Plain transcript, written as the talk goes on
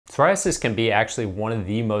Psoriasis can be actually one of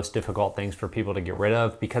the most difficult things for people to get rid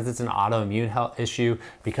of because it's an autoimmune health issue,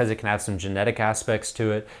 because it can have some genetic aspects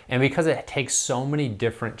to it, and because it takes so many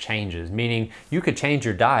different changes, meaning you could change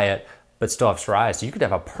your diet but still have psoriasis. You could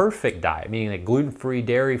have a perfect diet, meaning like gluten-free,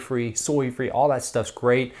 dairy-free, soy-free, all that stuff's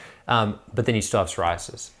great, but then you still have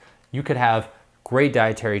psoriasis. You could have great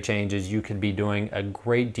dietary changes. You could be doing a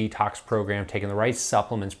great detox program, taking the right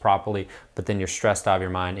supplements properly, but then you're stressed out of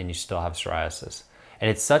your mind and you still have psoriasis. And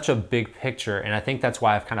it's such a big picture, and I think that's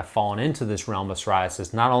why I've kind of fallen into this realm of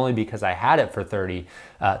psoriasis, not only because I had it for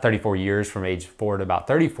 34 years from age 4 to about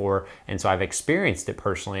 34, and so I've experienced it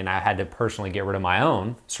personally, and I had to personally get rid of my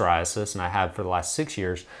own psoriasis, and I have for the last 6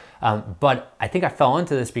 years, but I think I fell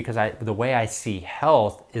into this because the way I see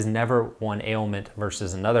health is never one ailment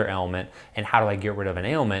versus another ailment, and how do I get rid of an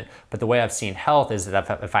ailment? But the way I've seen health is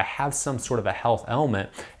that if I have some sort of a health ailment,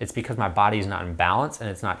 it's because my body is not in balance and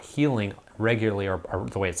it's not healing regularly or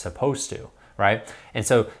the way it's supposed to, right? And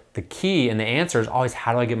so the key and the answer is always,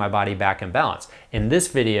 how do I get my body back in balance? In this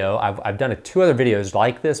video, I've done 2 other videos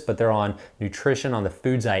like this, but they're on nutrition, on the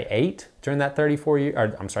foods I ate during that 34 years,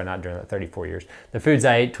 or I'm sorry, not during that 34 years, the foods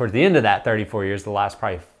I ate towards the end of that 34 years, the last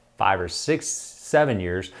probably 5 or 6, 7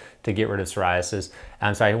 years to get rid of psoriasis.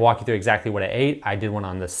 So I walk you through exactly what I ate. I did one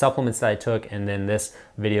on the supplements that I took, and then this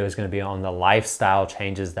video is going to be on the lifestyle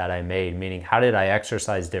changes that I made, meaning how did I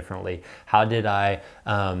exercise differently? How did I,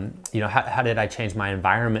 how did I change my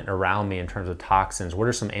environment around me in terms of toxins? What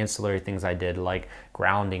are some ancillary things I did, like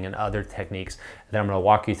grounding and other techniques that I'm going to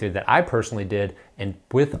walk you through that I personally did? And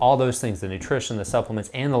with all those things, the nutrition, the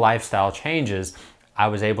supplements, and the lifestyle changes, I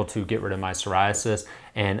was able to get rid of my psoriasis.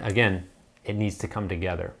 And again, it needs to come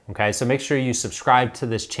together, okay? So make sure you subscribe to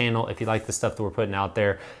this channel if you like the stuff that we're putting out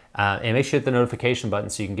there, and make sure you hit the notification button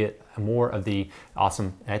so you can get more of the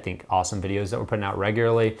awesome videos that we're putting out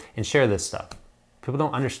regularly, and share this stuff. People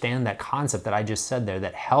don't understand that concept that I just said there,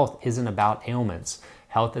 that health isn't about ailments.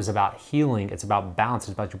 Health is about healing. It's about balance.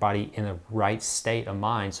 It's about your body in the right state of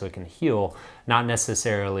mind so it can heal, not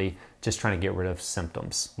necessarily just trying to get rid of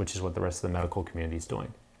symptoms, which is what the rest of the medical community is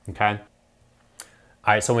doing, okay?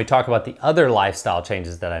 All right, so when we talk about the other lifestyle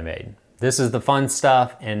changes that I made, this is the fun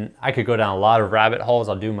stuff, and I could go down a lot of rabbit holes.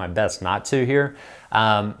 I'll do my best not to here.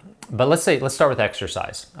 But let's start with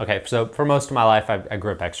exercise. Okay, so for most of my life, I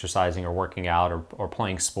grew up exercising or working out or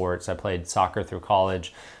playing sports. I played soccer through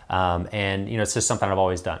college, and it's just something I've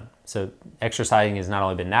always done. So exercising has not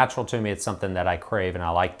only been natural to me, it's something that I crave and I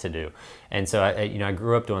like to do. And so I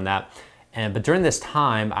grew up doing that. But during this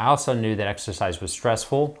time, I also knew that exercise was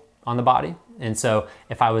stressful on the body. And so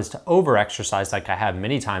if I was to over-exercise like I have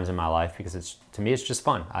many times in my life, because to me it's just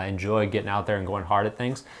fun, I enjoy getting out there and going hard at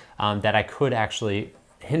things, that I could actually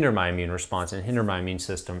hinder my immune response and hinder my immune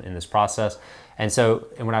system in this process. And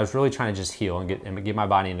when I was really trying to just heal and get my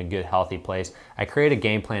body in a good, healthy place, I created a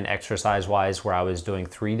game plan exercise-wise where I was doing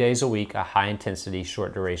 3 days a week, a high-intensity,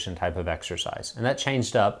 short-duration type of exercise. And that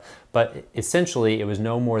changed up, but essentially it was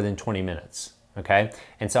no more than 20 minutes. Okay,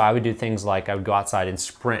 and so I would do things like I would go outside and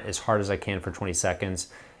sprint as hard as I can for 20 seconds,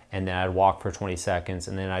 and then I'd walk for 20 seconds,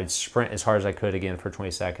 and then I'd sprint as hard as I could again for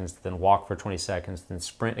 20 seconds, then walk for 20 seconds, then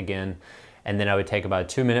sprint again, and then I would take about a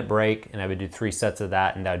 2-minute break, and I would do 3 sets of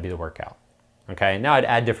that, and that would be the workout. Okay, now I'd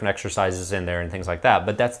add different exercises in there and things like that,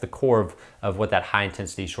 but that's the core of what that high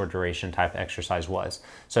intensity, short duration type exercise was.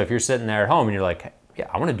 So if you're sitting there at home and you're like, yeah,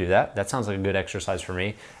 I want to do that. That sounds like a good exercise for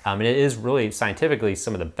me. And it is really scientifically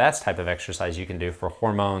some of the best type of exercise you can do for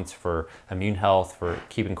hormones, for immune health, for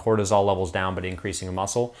keeping cortisol levels down but increasing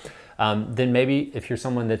muscle. Then maybe if you're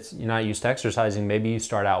someone that's not used to exercising, maybe you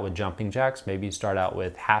start out with jumping jacks, maybe you start out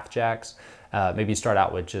with half jacks, maybe you start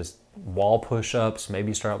out with just wall push-ups, maybe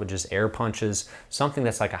you start out with just air punches. Something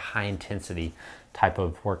that's like a high intensity type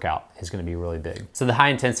of workout is going to be really big. So the high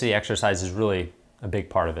intensity exercise is really a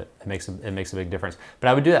big part of it. It makes a big difference. But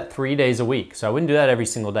I would do that 3 days a week. So I wouldn't do that every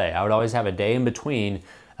single day. I would always have a day in between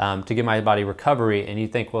to give my body recovery. And you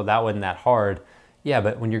think, well, that wasn't that hard. Yeah,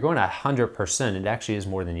 but when you're going at 100%, it actually is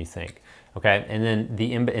more than you think. Okay, and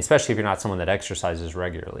then especially if you're not someone that exercises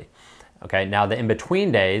regularly. Okay, now the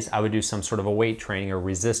in-between days, I would do some sort of a weight training or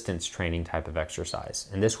resistance training type of exercise.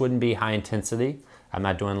 And this wouldn't be high intensity. I'm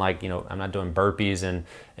not doing I'm not doing burpees and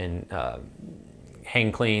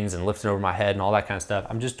hang cleans and lifting over my head and all that kind of stuff.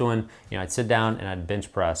 I'm just doing, I'd sit down and I'd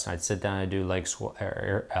bench press. I'd sit down and I'd do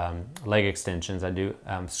leg extensions. I'd do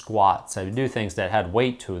squats. I'd do things that had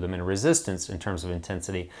weight to them and resistance in terms of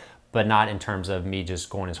intensity, but not in terms of me just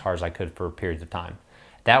going as hard as I could for periods of time.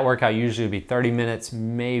 That workout usually would be 30 minutes,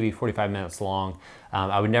 maybe 45 minutes long.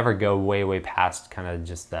 I would never go way past kind of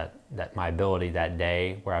just that my ability that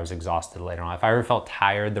day where I was exhausted later on. If I ever felt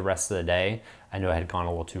tired the rest of the day, I knew I had gone a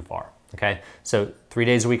little too far. Okay, so 3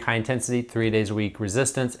 days a week high intensity, 3 days a week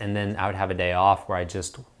resistance, and then I would have a day off where I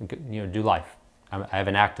just, do life. I have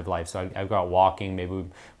an active life, so I'd go out walking, maybe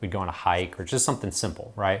we'd go on a hike or just something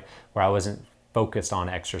simple, right? Where I wasn't focused on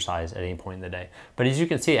exercise at any point in the day. But as you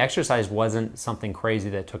can see, exercise wasn't something crazy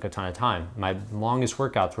that took a ton of time. My longest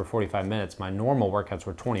workouts were 45 minutes. My normal workouts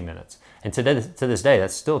were 20 minutes. And to this day,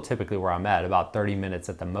 that's still typically where I'm at, about 30 minutes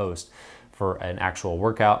at the most for an actual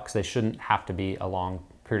workout, because they shouldn't have to be a long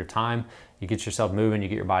period of time. You get yourself moving, you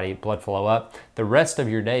get your body blood flow up. The rest of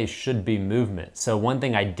your day should be movement. So one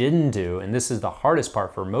thing I didn't do, and this is the hardest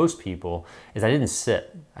part for most people, is I didn't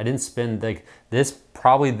sit. I didn't spend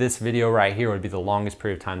probably this video right here would be the longest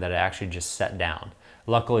period of time that I actually just sat down.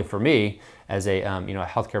 Luckily for me, as a a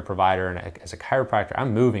healthcare provider and as a chiropractor,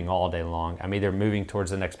 I'm moving all day long. I'm either moving towards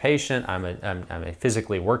the next patient, I'm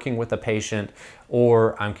physically working with a patient,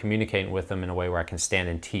 or I'm communicating with them in a way where I can stand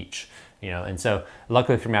and teach. And so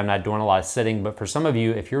luckily for me, I'm not doing a lot of sitting, but for some of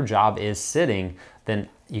you, if your job is sitting, then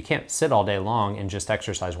you can't sit all day long and just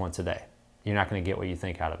exercise once a day. You're not going to get what you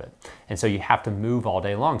think out of it. And so you have to move all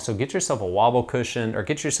day long. So get yourself a wobble cushion, or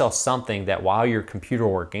get yourself something that while you're computer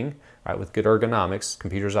working, right, with good ergonomics,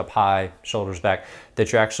 computers up high, shoulders back,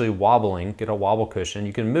 that you're actually wobbling. Get a wobble cushion.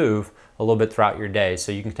 You can move a little bit throughout your day.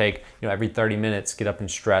 So you can take, every 30 minutes, get up and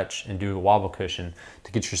stretch and do a wobble cushion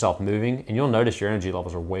to get yourself moving. And you'll notice your energy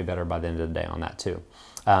levels are way better by the end of the day on that too.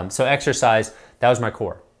 So exercise, that was my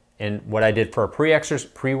core. And what I did for a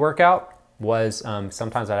pre-workout was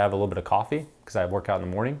sometimes I'd have a little bit of coffee because I work out in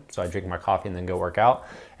the morning. So I drink my coffee and then go work out.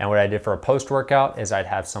 And what I did for a post-workout is I'd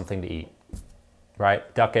have something to eat.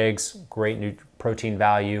 Right? Duck eggs, great protein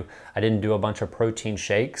value. I didn't do a bunch of protein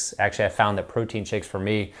shakes. Actually, I found that protein shakes for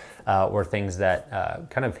me were things that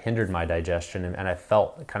kind of hindered my digestion, and I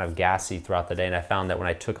felt kind of gassy throughout the day. And I found that when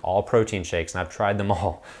I took all protein shakes, and I've tried them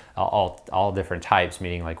all different types,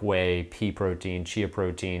 meaning like whey, pea protein, chia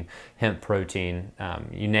protein, hemp protein,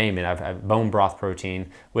 you name it. I've bone broth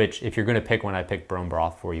protein, which if you're going to pick one, I picked bone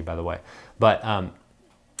broth for you, by the way. But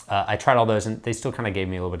I tried all those, and they still kind of gave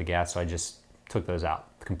me a little bit of gas, so I just took those out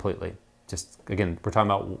completely. Just, again, we're talking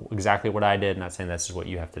about exactly what I did, not saying this is what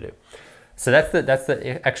you have to do. So that's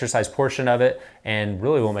the exercise portion of it, and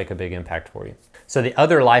really will make a big impact for you. So the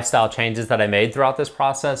other lifestyle changes that I made throughout this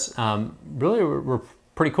process really were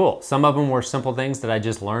pretty cool. Some of them were simple things that I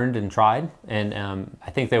just learned and tried, and I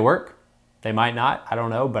think they work. They might not, I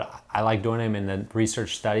don't know, but I like doing them, and the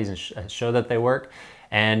research studies and show that they work.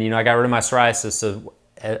 And I got rid of my psoriasis, so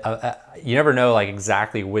you never know like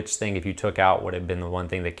exactly which thing, if you took out, would have been the one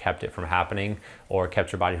thing that kept it from happening or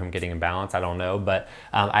kept your body from getting in balance. I don't know, but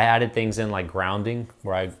I added things in like grounding,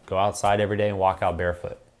 where I go outside every day and walk out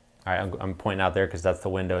barefoot. All right, I'm pointing out there because that's the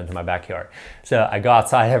window into my backyard. So I go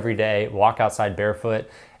outside every day, walk outside barefoot,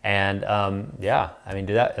 and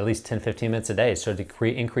do that at least 10-15 minutes a day. So to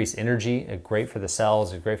increase energy, great for the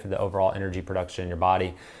cells, great for the overall energy production in your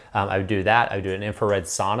body. I would do that. I would do an infrared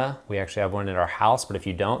sauna. We actually have one in our house, but if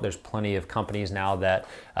you don't, there's plenty of companies now that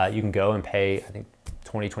you can go and pay, I think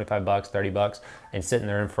 20, 25 bucks, 30 bucks, and sit in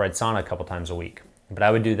their infrared sauna a couple times a week. But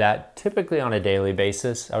I would do that typically on a daily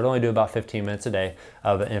basis. I would only do about 15 minutes a day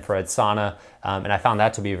of an infrared sauna, and I found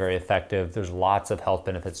that to be very effective. There's lots of health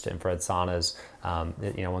benefits to infrared saunas. I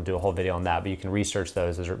won't do a whole video on that, but you can research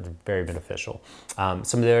those. Those are very beneficial.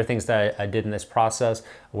 Some of the other things that I did in this process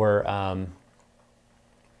were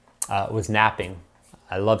was napping.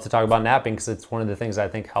 I love to talk about napping because it's one of the things I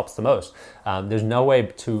think helps the most. There's no way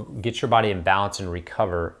to get your body in balance and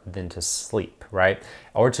recover than to sleep, right?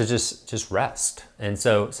 Or to just rest. And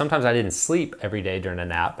so sometimes I didn't sleep every day during a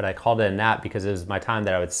nap, but I called it a nap because it was my time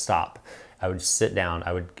that I would stop. I would sit down.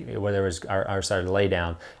 Whether it was, I started to lay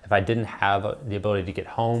down. If I didn't have the ability to get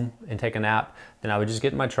home and take a nap, then I would just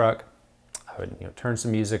get in my truck. I would turn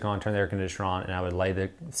some music on, turn the air conditioner on, and I would lay the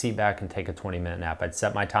seat back and take a 20-minute nap. I'd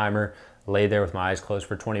set my timer, lay there with my eyes closed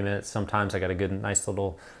for 20 minutes. Sometimes I got a good, nice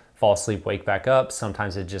little fall asleep, wake back up.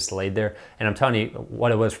 Sometimes it just laid there. And I'm telling you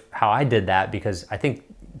what it was, how I did that, because I think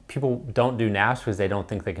people don't do naps because they don't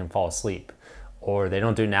think they can fall asleep, or they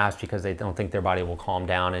don't do naps because they don't think their body will calm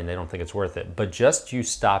down and they don't think it's worth it. But just you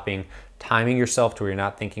stopping, timing yourself to where you're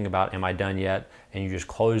not thinking about, am I done yet? And you just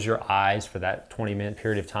close your eyes for that 20-minute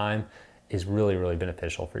period of time is really, really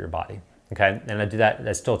beneficial for your body. Okay, and I do that,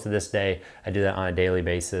 that's still to this day, I do that on a daily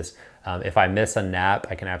basis. If I miss a nap,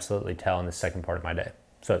 I can absolutely tell in the second part of my day.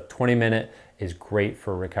 So 20-minute is great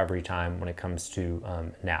for recovery time when it comes to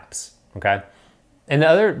naps, okay? And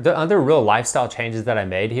the other real lifestyle changes that I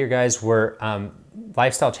made here, guys, were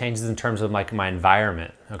lifestyle changes in terms of like my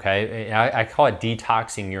environment, okay? I call it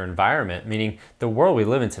detoxing your environment, meaning the world we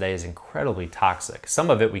live in today is incredibly toxic. Some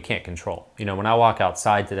of it we can't control. You know, when I walk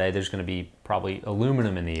outside today, there's gonna be probably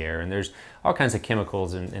aluminum in the air, and there's all kinds of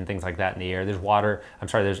chemicals and things like that in the air. There's water, I'm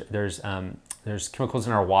sorry, there's chemicals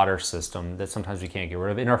in our water system that sometimes we can't get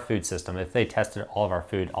rid of. In our food system, if they tested all of our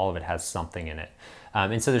food, all of it has something in it.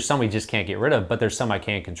 And so there's some we just can't get rid of, but there's some I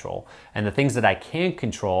can control. And the things that I can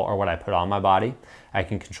control are what I put on my body. I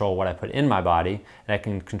can control what I put in my body, and I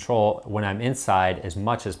can control when I'm inside as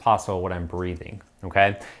much as possible what I'm breathing,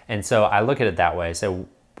 okay? And so I look at it that way. So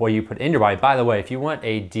what you put in your body, by the way, if you want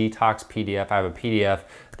a detox PDF, I have a PDF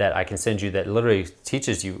that I can send you that literally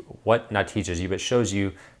teaches you not teaches you, but shows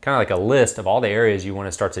you kind of like a list of all the areas you want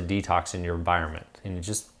to start to detox in your environment. And it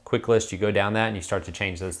just quick list, you go down that and you start to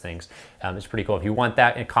change those things. It's pretty cool. If you want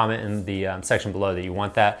that, and comment in the section below that you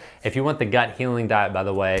want that. If you want the gut healing diet, by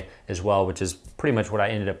the way, as well, which is pretty much what I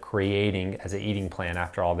ended up creating as an eating plan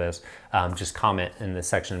after all this, just comment in the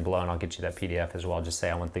section below and I'll get you that PDF as well. Just say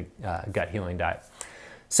I want the gut healing diet.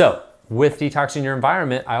 So with detoxing your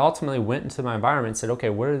environment, I ultimately went into my environment and said, okay,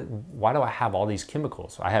 why do I have all these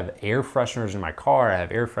chemicals? I have air fresheners in my car, I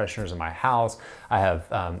have air fresheners in my house, I have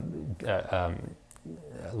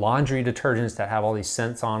laundry detergents that have all these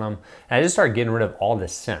scents on them. And I just started getting rid of all the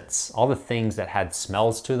scents, all the things that had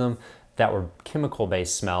smells to them that were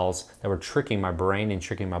chemical-based smells that were tricking my brain and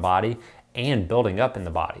tricking my body and building up in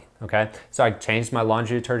the body, okay? So I changed my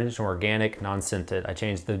laundry detergents to organic, non-scented. I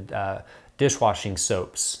changed the dishwashing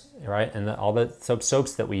soaps, right? And all the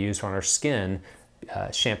soaps that we use on our skin,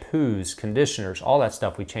 shampoos, conditioners, all that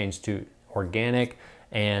stuff we changed to organic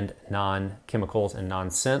and non-chemicals and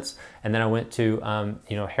non-scents. And then I went to,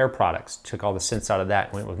 hair products, took all the scents out of that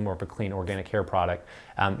and went with more of a clean organic hair product.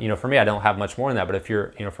 For me, I don't have much more than that, but if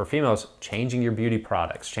you're, for females, changing your beauty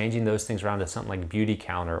products, changing those things around to something like Beauty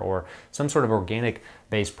Counter or some sort of organic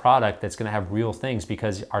based product that's gonna have real things,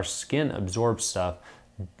 because our skin absorbs stuff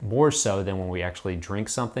more so than when we actually drink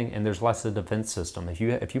something, and there's less of a defense system. If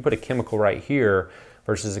you put a chemical right here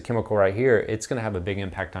versus a chemical right here, it's gonna have a big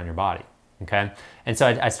impact on your body. Okay, and so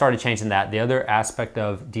I started changing that. The other aspect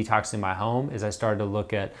of detoxing my home is I started to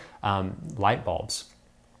look at light bulbs.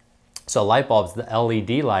 So light bulbs, the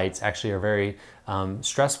LED lights, actually are very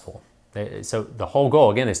stressful. So the whole goal,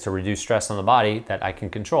 again, is to reduce stress on the body that I can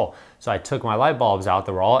control. So I took my light bulbs out.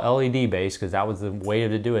 They were all LED based because that was the way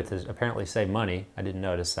to do it, to apparently save money. I didn't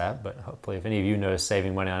notice that, but hopefully if any of you notice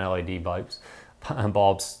saving money on LED bulbs,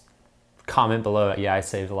 comment below. Yeah, I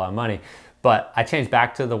saved a lot of money. But I changed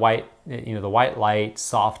back to the white, the white light,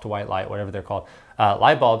 soft white light, whatever they're called,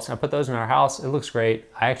 light bulbs. I put those in our house. It looks great.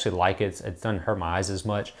 I actually like it. It doesn't hurt my eyes as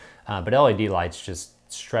much. But LED lights just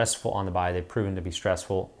stressful on the body. They've proven to be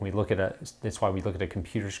stressful. That's why we look at a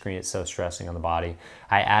computer screen. It's so stressing on the body.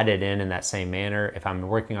 I added in that same manner. If I'm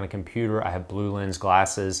working on a computer, I have blue lens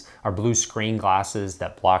glasses or blue screen glasses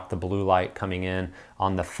that block the blue light coming in.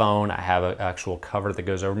 On the phone, I have an actual cover that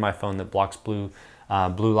goes over my phone that blocks blue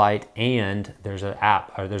light, and there's an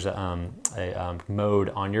app, or there's a mode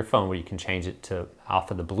on your phone where you can change it to off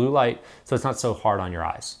of the blue light, so it's not so hard on your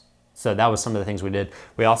eyes. So that was some of the things we did.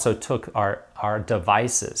 We also took our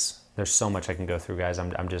devices. There's so much I can go through, guys.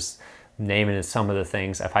 I'm just naming some of the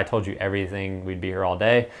things. If I told you everything, we'd be here all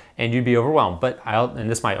day and you'd be overwhelmed. And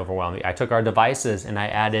this might overwhelm you. I took our devices and I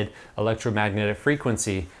added electromagnetic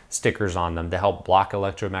frequency stickers on them to help block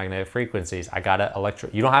electromagnetic frequencies. I got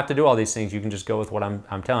you don't have to do all these things. You can just go with what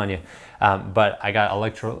I'm telling you. But I got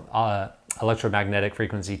electromagnetic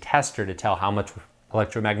frequency tester to tell how much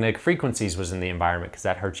electromagnetic frequencies was in the environment, because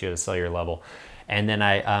that hurts you at a cellular level. And then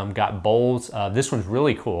I got bowls. This one's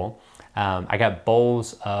really cool. I got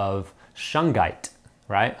bowls of shungite,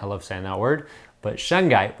 right? I love saying that word. But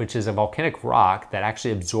shungite, which is a volcanic rock that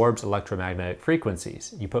actually absorbs electromagnetic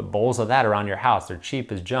frequencies. You put bowls of that around your house. They're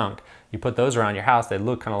cheap as junk. You put those around your house, they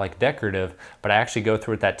look kind of like decorative, but I actually go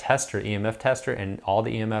through with that tester, EMF tester, and all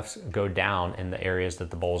the EMFs go down in the areas that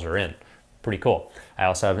the bowls are in. Pretty cool. I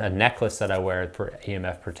also have a necklace that I wear for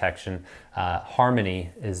EMF protection. Harmony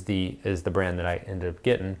is the brand that I ended up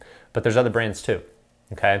getting, but there's other brands too.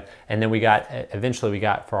 Okay, and then eventually we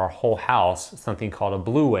got for our whole house something called a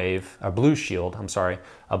blue shield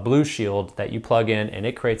that you plug in, and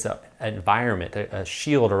it creates an environment, a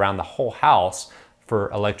shield around the whole house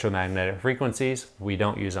for electromagnetic frequencies. We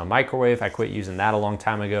don't use a microwave. I quit using that a long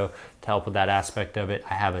time ago to help with that aspect of it.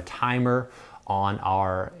 I have a timer on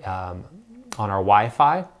our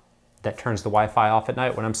Wi-Fi that turns the Wi-Fi off at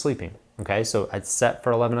night when I'm sleeping. Okay, so it's set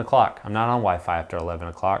for 11 o'clock. I'm not on Wi-Fi after 11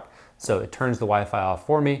 o'clock. So it turns the Wi-Fi off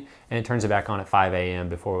for me and it turns it back on at 5 a.m.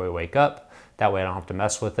 before we wake up. That way I don't have to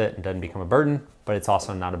mess with it. It doesn't become a burden, but it's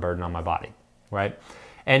also not a burden on my body, right?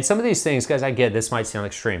 And some of these things, guys, I get this might sound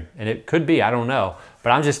extreme, and it could be, I don't know,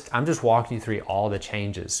 but I'm just walking you through all the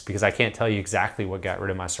changes because I can't tell you exactly what got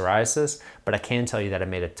rid of my psoriasis, but I can tell you that I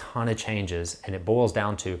made a ton of changes, and it boils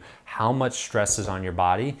down to how much stress is on your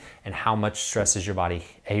body and how much stress is your body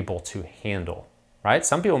able to handle, right?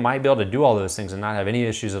 Some people might be able to do all those things and not have any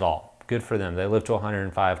issues at all. Good for them. They live to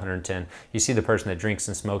 105, 110. You see the person that drinks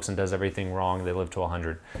and smokes and does everything wrong, they live to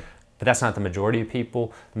 100. But that's not the majority of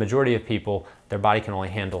people. The majority of people, their body can only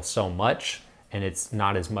handle so much, and it's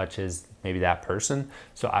not as much as maybe that person.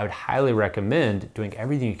 So I would highly recommend doing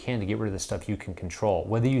everything you can to get rid of the stuff you can control.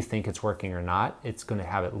 Whether you think it's working or not, it's going to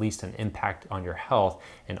have at least an impact on your health,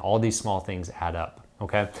 and all these small things add up.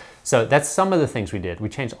 Okay, so that's some of the things we did. We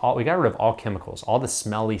got rid of all chemicals, all the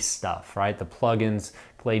smelly stuff, right? The plugins,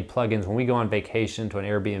 Glade plugins. When we go on vacation to an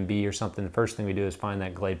Airbnb or something, the first thing we do is find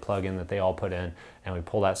that Glade plugin that they all put in, and we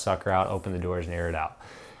pull that sucker out, open the doors, and air it out.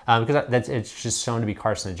 Because it's just shown to be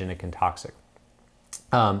carcinogenic and toxic.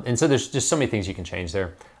 And so there's just so many things you can change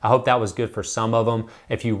there. I hope that was good for some of them.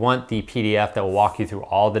 If you want the PDF that will walk you through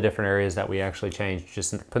all the different areas that we actually changed,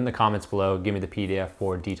 just put in the comments below, give me the PDF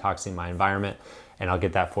for detoxing my environment, and I'll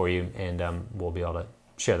get that for you, and we'll be able to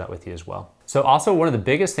share that with you as well. So also one of the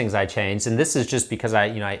biggest things I changed, and this is just because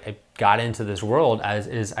I got into this world,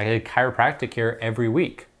 is I did chiropractic care every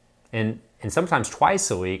week, and sometimes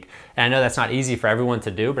twice a week. And I know that's not easy for everyone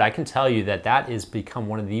to do, but I can tell you that that has become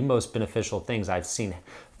one of the most beneficial things I've seen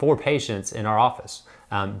for patients in our office.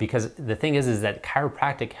 Because the thing is that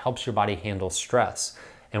chiropractic helps your body handle stress.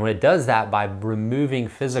 And when it does that by removing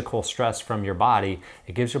physical stress from your body,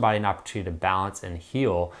 it gives your body an opportunity to balance and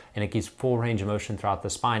heal, and it gives full range of motion throughout the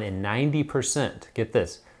spine. And 90%, get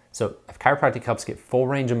this, so if chiropractic helps get full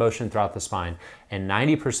range of motion throughout the spine, and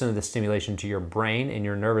 90% of the stimulation to your brain and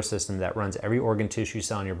your nervous system that runs every organ, tissue,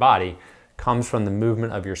 cell in your body comes from the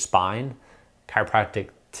movement of your spine, chiropractic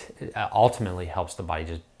ultimately helps the body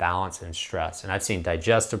just balance and stress. And I've seen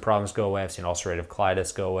digestive problems go away. I've seen ulcerative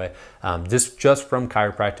colitis go away. Just from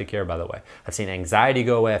chiropractic care, by the way. I've seen anxiety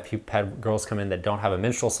go away. I've had girls come in that don't have a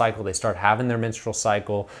menstrual cycle. They start having their menstrual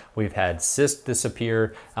cycle. We've had cysts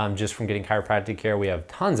disappear just from getting chiropractic care. We have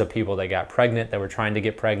tons of people that got pregnant, that were trying to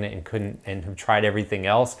get pregnant and couldn't, and have tried everything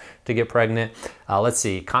else to get pregnant. Let's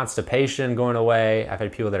see, constipation going away. I've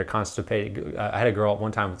had people that are constipated. I had a girl at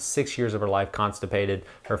one time with 6 years of her life constipated.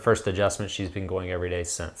 Her first adjustment, she's been going every day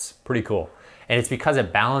since. Pretty cool. And it's because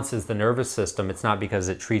it balances the nervous system. It's not because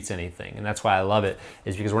it treats anything. And that's why I love it,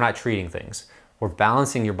 is because we're not treating things. We're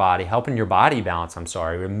balancing your body, helping your body balance,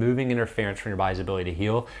 removing interference from your body's ability to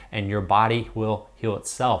heal, and your body will heal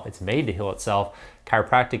itself. It's made to heal itself.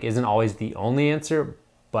 Chiropractic isn't always the only answer,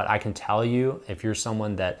 but I can tell you, if you're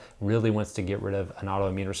someone that really wants to get rid of an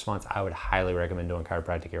autoimmune response, I would highly recommend doing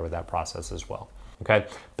chiropractic care with that process as well. Okay,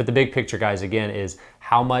 but the big picture, guys, again, is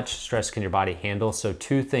how much stress can your body handle? So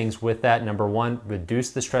 2 things with that. Number 1,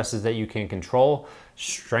 reduce the stresses that you can control,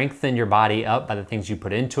 strengthen your body up by the things you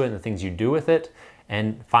put into it and the things you do with it.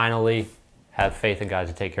 And finally, have faith in God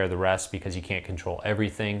to take care of the rest, because you can't control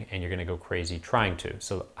everything and you're gonna go crazy trying to.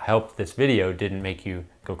 So I hope this video didn't make you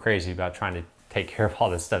go crazy about trying to take care of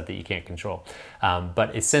all this stuff that you can't control.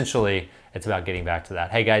 But essentially, it's about getting back to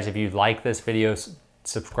that. Hey guys, if you like this video,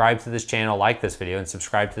 subscribe to this channel, like this video, and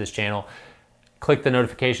subscribe to this channel. Click the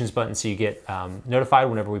notifications button so you get notified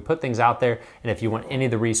whenever we put things out there. And if you want any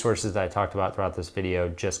of the resources that I talked about throughout this video,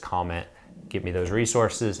 just comment, give me those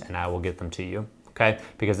resources, and I will get them to you, okay?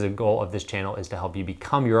 Because the goal of this channel is to help you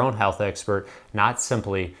become your own health expert, not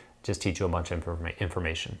simply just teach you a bunch of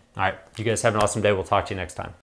information. All right, you guys have an awesome day. We'll talk to you next time.